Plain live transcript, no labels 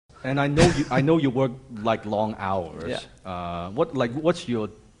And I know you work like long hours. Yeah. What's your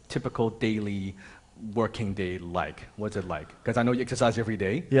typical daily working day like? What's it like? Because I know you exercise every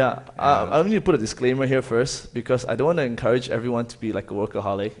day. Yeah, And I need to put a disclaimer here first because I don't want to encourage everyone to be like a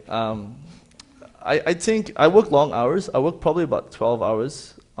workaholic. I think I work long hours. I work probably about 12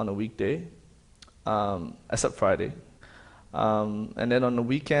 hours on a weekday, except Friday. And then on the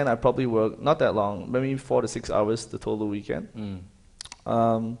weekend, I probably work not that long, maybe 4 to 6 hours the total weekend.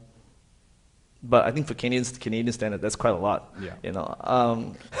 Um, but I think for Canadian standard, that's quite a lot, yeah. you know.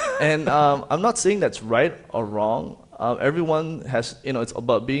 And I'm not saying that's right or wrong. Everyone has, it's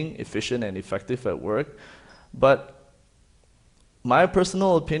about being efficient and effective at work. But my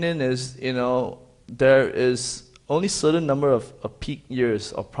personal opinion is, there is only certain number of peak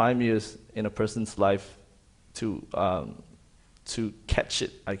years or prime years in a person's life to catch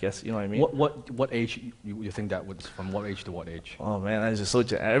it, I guess, you know what I mean? What age you think that was from what age to what age? Oh man, that's just so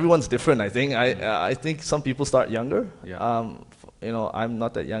everyone's different. I think I think some people start younger. Yeah. I'm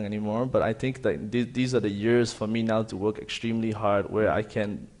not that young anymore, but I think that these are the years for me now to work extremely hard, where I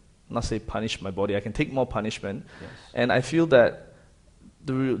can not say punish my body. I can take more punishment, Yes. and I feel that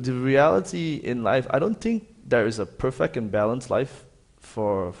the reality in life, I don't think there is a perfect and balanced life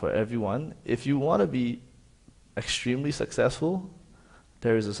for everyone. If you want to be extremely successful,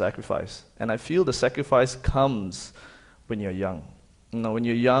 there is a sacrifice. And I feel the sacrifice comes when you're young. When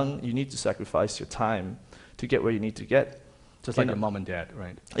you're young, you need to sacrifice your time to get where you need to get. Just like your mom and dad,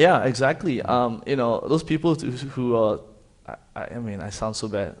 right? Yeah, exactly. Those people who are, I mean, I sound so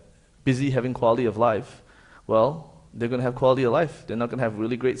bad, busy having quality of life, well, they're going to have quality of life. They're not going to have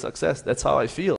really great success. That's how I feel.